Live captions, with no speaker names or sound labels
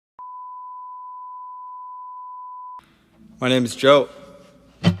My name is Joe.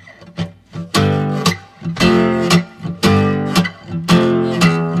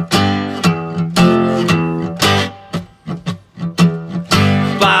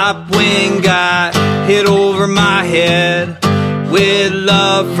 Bob Wing got hit over my head with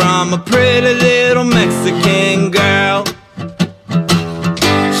love from a pretty little Mexican girl.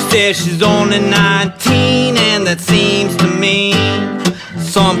 She says she's only 19 and that seems to mean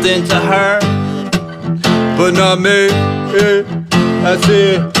something to her, but not me. I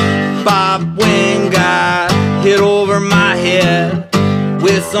said Bob Wing got hit over my head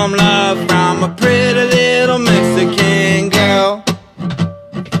with some love from a pretty little Mexican girl.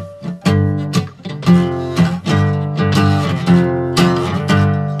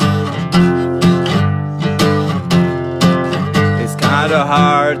 It's kinda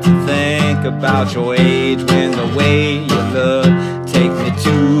hard to think about your age when the way you look takes me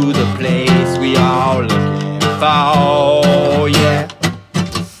to the place we all looking for, yeah.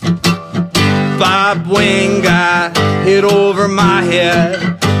 Bob Wing got hit over my head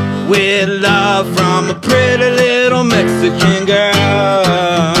with love from a pretty little Mexican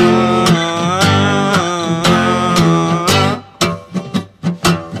girl.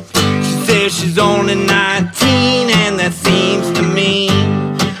 She says she's only 19 and that seems to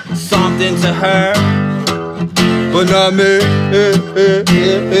mean something to her, but not me.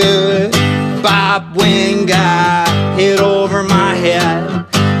 Bob Wing got hit over my head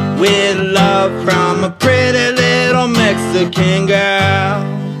with love from a pretty little Mexican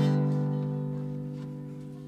girl.